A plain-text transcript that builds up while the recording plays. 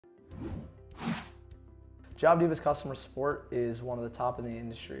JobDiva's customer support is one of the top in the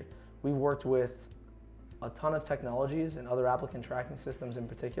industry. We've worked with a ton of technologies and other applicant tracking systems in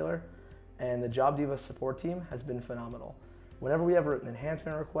particular, and the JobDiva support team has been phenomenal. Whenever we have an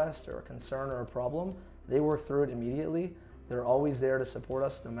enhancement request or a concern or a problem, they work through it immediately. They're always there to support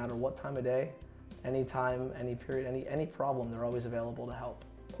us no matter what time of day, anytime, any period, any problem, they're always available to help.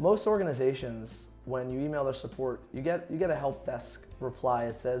 Most organizations, when you email their support, you get a help desk reply.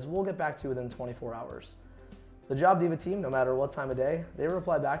 It says, we'll get back to you within 24 hours. The JobDiva team, no matter what time of day, they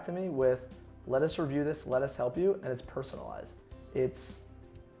reply back to me with, let us review this, let us help you, and it's personalized. It's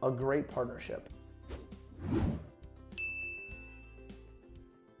a great partnership.